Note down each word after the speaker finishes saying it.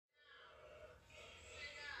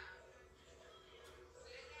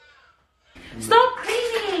Stop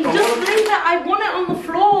cleaning. Just leave it. I want it on the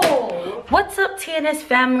floor. What's up, TNS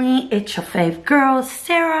family? It's your fave girl,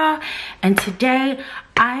 Sarah. And today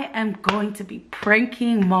I am going to be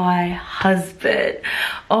pranking my husband.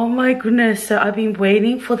 Oh my goodness. So I've been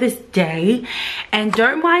waiting for this day. And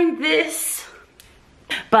don't mind this.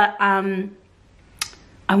 But I'm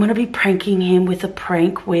gonna be pranking him with a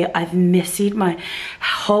prank where I've messied my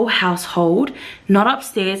whole household. Not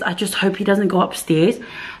upstairs. I just hope he doesn't go upstairs.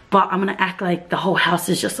 But I'm gonna act like the whole house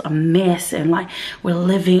is just a mess and like we're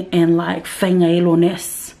living in like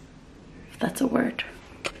whāngailoness, if that's a word.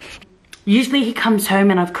 Usually he comes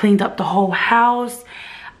home and I've cleaned up the whole house.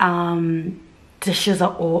 Dishes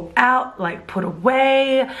are all out, like put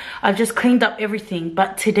away. I've just cleaned up everything.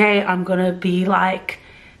 But today I'm gonna be like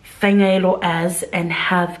whāngailo as and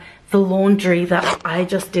have the laundry that I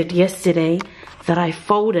just did yesterday that I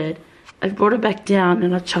folded. I brought it back down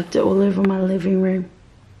and I chucked it all over my living room.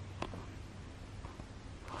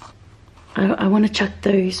 I want to chuck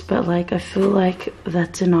those, but like I feel like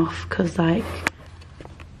that's enough because like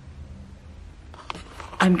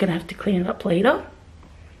I'm gonna have to clean it up later.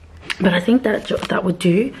 But I think that would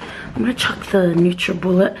do. I'm gonna chuck the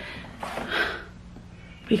NutriBullet.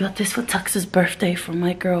 We got this for Tux's birthday from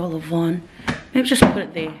my girl Lavon. Maybe just put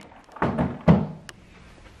it there.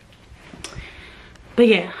 But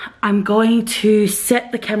yeah, I'm going to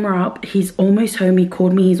set the camera up. He's almost home. He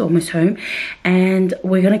called me, he's almost home. And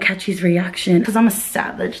we're gonna catch his reaction. Because I'm a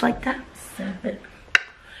savage like that. Savage.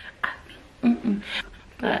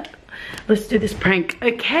 But let's do this prank.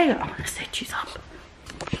 Okay, I'm gonna set you up.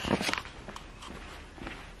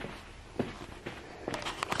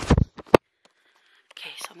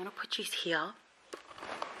 Okay, so I'm gonna put you here.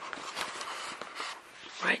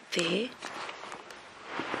 Right there.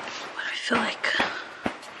 But I feel like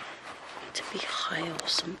to be high or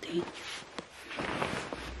something.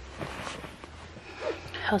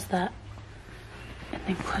 How's that? And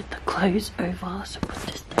then put the clothes over, so put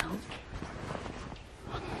this down.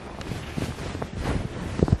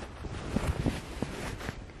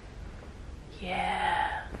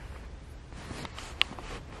 Yeah.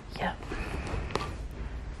 Yep.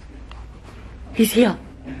 He's here.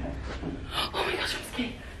 Oh my gosh, I'm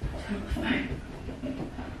scared. Turn on the phone.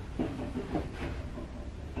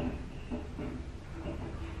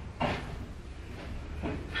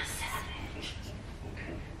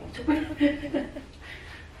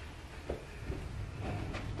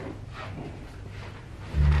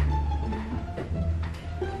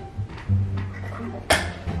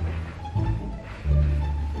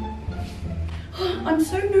 I'm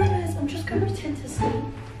so nervous. I'm just going to pretend to sleep.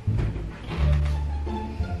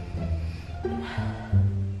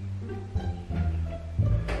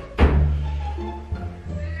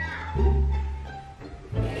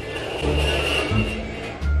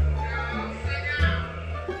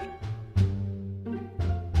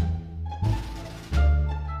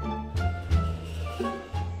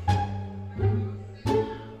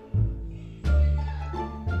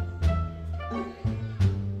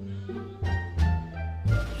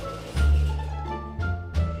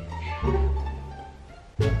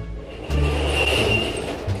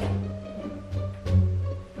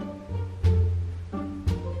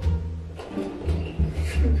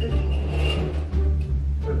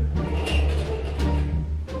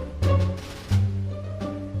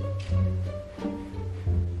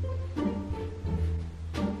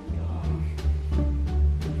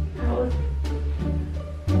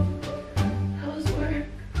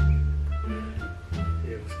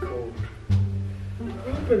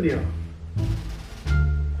 What do you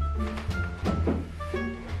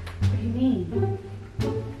mean?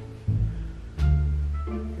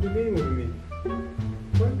 What do you mean, what do you mean?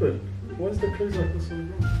 What happened? Why's the clothes like this on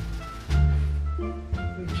the room?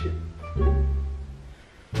 Hey, shit.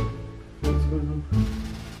 What's going on?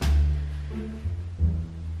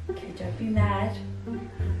 Okay, don't be mad.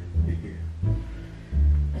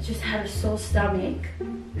 I just had a sore stomach.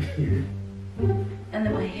 And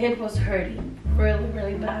then my head was hurting really,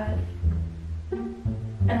 really bad.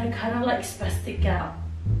 And I kind of like spastic out.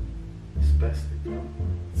 Spastic out?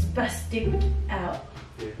 Spastic out.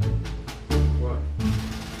 Yeah. Why?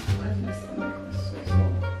 Because my stomach was so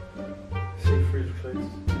sore. See through the clothes?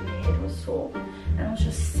 My head was sore. And I was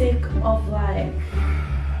just sick of like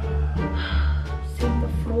seeing the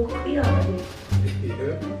floor clear.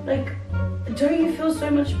 Yeah. Like, don't you feel so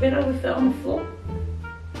much better with it on the floor?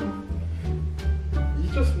 You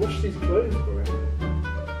just wash these clothes, bro.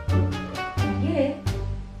 Yeah.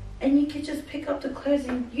 And you could just pick up the clothes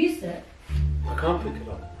and use it. I can't pick it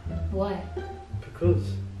up. Why?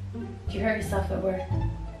 Because. Do you hurt yourself at work?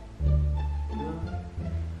 No.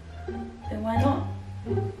 Then why not?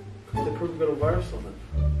 Because they probably got a virus on it.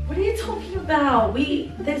 What are you talking about?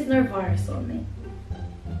 There's no virus on me.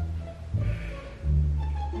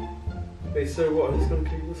 Hey, so what? Who's gonna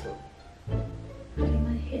clean this up? Honey,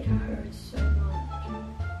 my head hurts so much.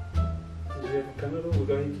 Did you have a Panadol? We're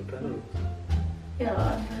going to Panadol. Yeah,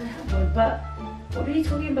 I'm gonna have one, but what are you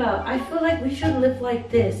talking about? I feel like we should live like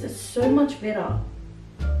this. It's so much better.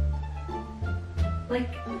 Like,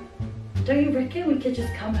 don't you reckon we could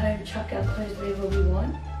just come home and chuck our clothes wherever we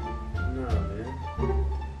want? No, man.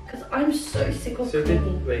 Because I'm so sick of So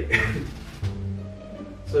cleaning. wait.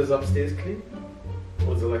 So is upstairs clean?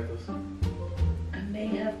 Or is it like this? I may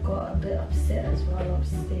have got a bit upset as well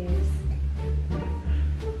upstairs.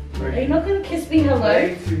 Are you not gonna kiss me hello?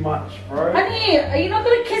 Way too much, bro. Honey, are you not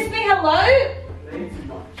gonna kiss me hello? Way too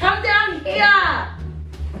much. Come down here!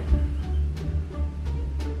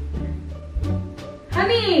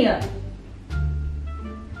 Honey!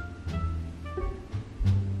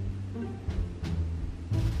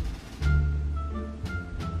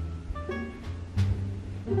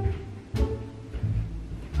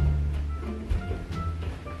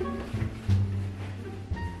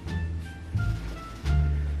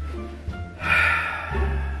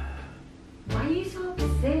 Why are you so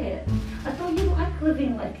upset? I thought you liked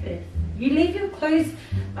living like this. You leave your clothes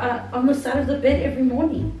on the side of the bed every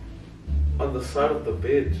morning. On the side of the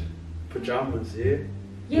bed. Pajamas, yeah?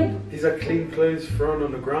 Yeah, These are clean clothes thrown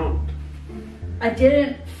on the ground. I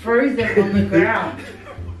didn't throw them on the ground.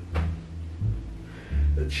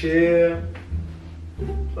 A chair.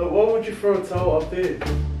 Like, why would you throw a towel up there?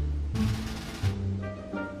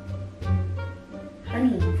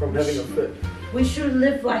 Honey, From having a fit. we should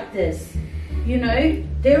live like this. You know,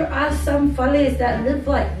 there are some fellas that live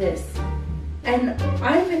like this. And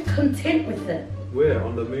I'm content with it. Where?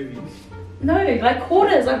 On the movies? No, like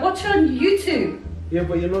hoarders. I watch it on YouTube. Yeah,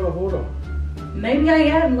 but you're not a hoarder. Maybe I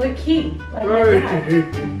am low key. Like my Bro.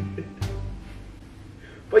 dad.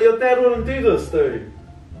 But your dad wouldn't do this though.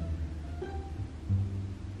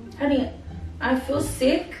 Honey, I feel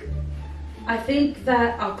sick. I think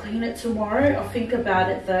that I'll clean it tomorrow. I'll think about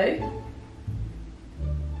it though.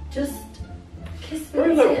 Just kiss me.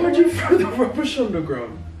 Bro, like, why'd you throw the rubbish on the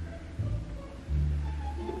ground?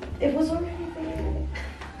 It was already there.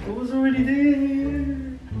 It was already there.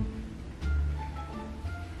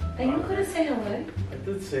 Are you not gonna say hello? I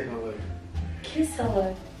did say hello. Kiss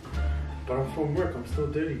hello. But I'm from work, I'm still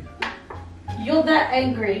dirty. You're that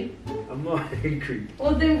angry. I'm not angry.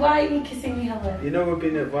 Well then why are you kissing me hello? You know, we've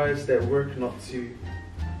been advised at work not to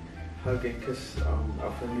hug and kiss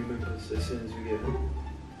our family members as soon as we get home.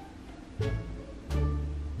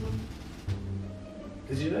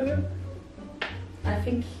 Did you know that? I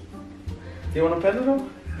think Do you want a Panadol?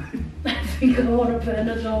 I want to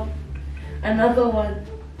Panadol. Another one.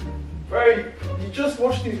 Bro, you just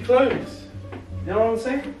washed these clothes. You know what I'm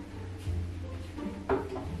saying?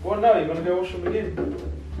 What now? You're gonna go wash them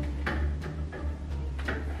again?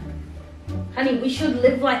 Honey, we should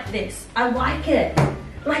live like this. I like it.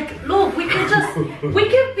 Like, look, we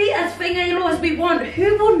can be as finger-in-law as we want.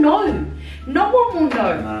 Who will know? No one will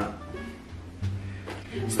know. Nah.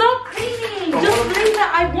 Stop cleaning. Just leave it.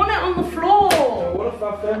 I want it on the floor. What if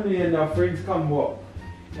our family and our friends come, what?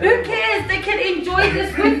 Who cares? They can enjoy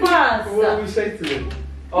this with us. What do we say to them?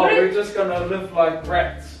 Oh, we're just gonna live like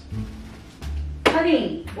rats.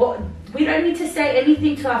 Honey, we don't need to say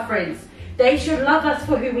anything to our friends. They should love us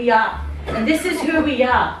for who we are. And this is who we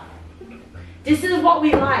are. This is what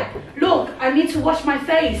we like. Look, I need to wash my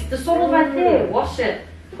face. The salt right there. Wash it.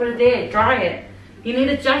 Put it there. Dry it. You need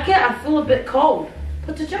a jacket? I feel a bit cold.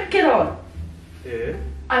 Put the jacket on. Yeah.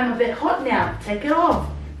 I'm a bit hot now. Take it off.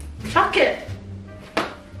 Chuck it.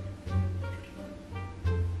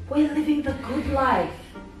 We're living the good life.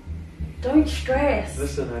 Don't stress.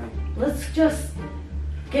 Listen, honey. Let's just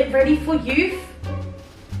get ready for youth.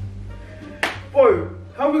 Boy,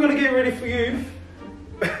 how are we gonna get ready for you?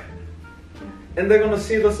 And they're gonna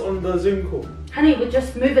see this on the Zoom call. Honey, we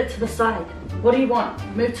just move it to the side. What do you want?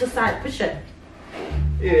 Move to the side. Push it.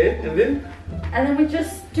 Yeah, and then? And then we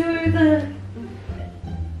just do the...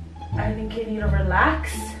 I think you need to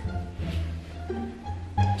relax.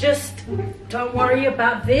 Just don't worry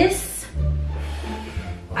about this.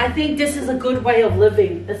 I think this is a good way of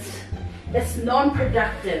living. It's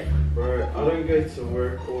non-productive. Bro, I don't go to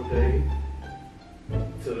work all day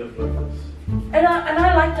to live like this. And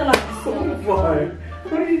I like the life you see on the Why? floor.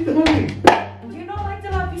 What are you doing? Do you not like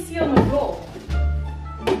the life you see on the floor?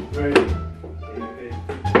 Right.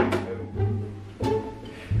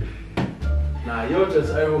 Nah, you're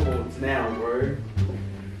just overboard now, bro.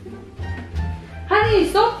 Honey,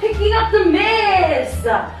 stop picking up the mess.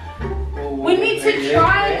 Oh, We need to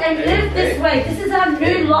try and live this way. This is our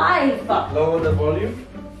new life. Lower the volume.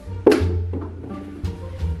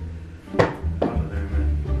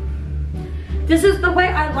 This is the way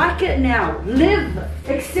I like it now. Live.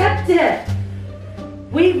 Accept it.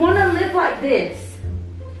 We want to live like this.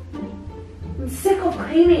 I'm sick of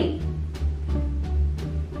cleaning.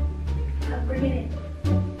 I'll bring it in.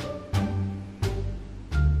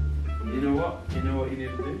 You know what? You know what you need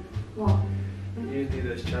to do? What? You need to do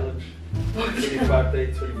this challenge. 25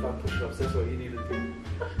 days, 25 push-ups. That's what you need to do.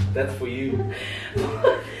 That's for you.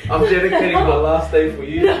 I'm dedicating my last day for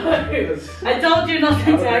you. No, I told you not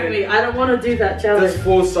to tag me. I don't want to do that challenge. This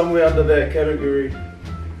falls somewhere under that category.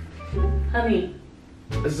 Honey.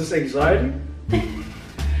 Is this anxiety?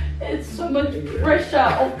 It's so much pressure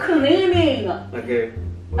of cleaning. Okay,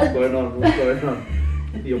 what's going on? What's going on?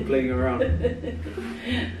 You're playing around.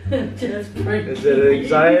 Just pranking. Is it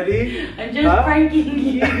anxiety? I'm just pranking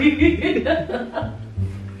you.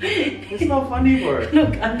 It's not funny, bro.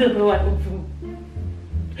 Look under the white.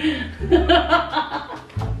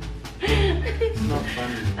 It's not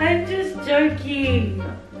funny. I'm just joking.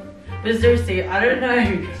 But seriously, I don't know.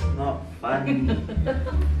 It's not funny.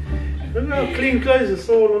 Look how clean clothes are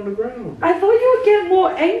sold on the ground. I thought you would get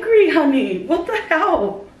more angry, honey. What the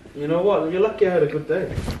hell? You know what? You're lucky I had a good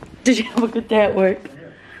day. Did you have a good day at work? Yeah.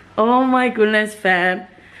 Oh my goodness, fam.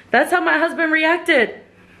 That's how my husband reacted.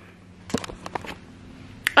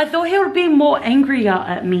 I thought he would be more angrier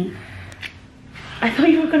at me. I thought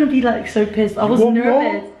you were going to be like so pissed. I was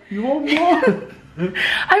nervous. You want more?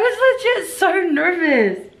 I was legit so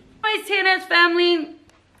nervous. Anyways, TNS family,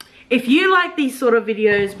 if you like these sort of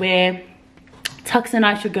videos where Tuxx and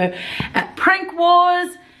I should go at prank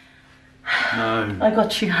wars, no. I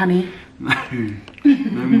got you, honey. No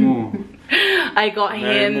more. I got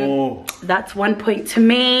him. No more. That's 1 point to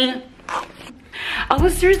me. I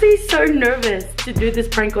was seriously so nervous to do this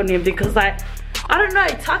prank on him because I don't know,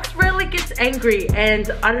 Tuxx rarely gets angry,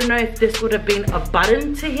 and I don't know if this would have been a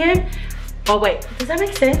button to him. Oh wait, does that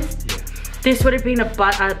make sense? Yeah. This would have been a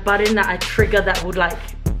button that I trigger that would like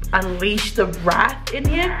unleash the wrath in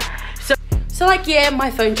him. So like, yeah,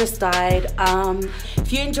 my phone just died.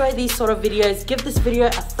 If you enjoy these sort of videos, give this video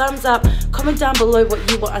a thumbs up. Comment down below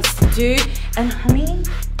what you want us to do. And honey,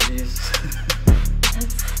 yes.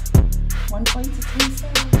 That's 1 point to Team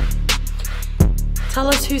Sera. Tell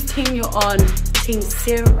us whose team you're on, Team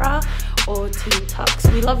Sera or Team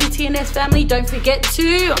Tuxx. We love you, TNS family. Don't forget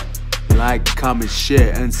to like, comment,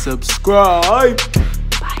 share, and subscribe.